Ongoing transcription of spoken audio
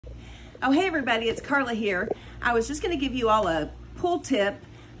Oh, hey everybody, it's Carla here. I was just going to give you all a pool tip.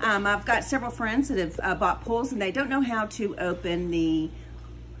 I've got several friends that have bought pools and they don't know how to open the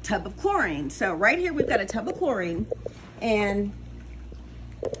tub of chlorine. So right here we've got a tub of chlorine, and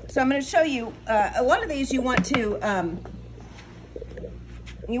so I'm going to show you a lot of these. You want to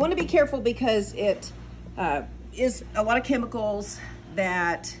be careful because it is a lot of chemicals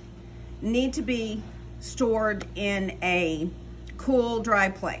that need to be stored in a cool, dry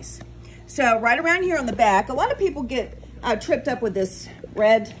place. So right around here on the back, a lot of people get tripped up with this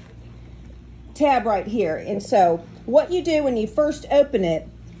red tab right here. And so what you do when you first open it,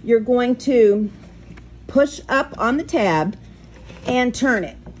 you're going to push up on the tab and turn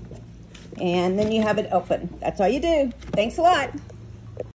it. And then you have it open. That's all you do. Thanks a lot.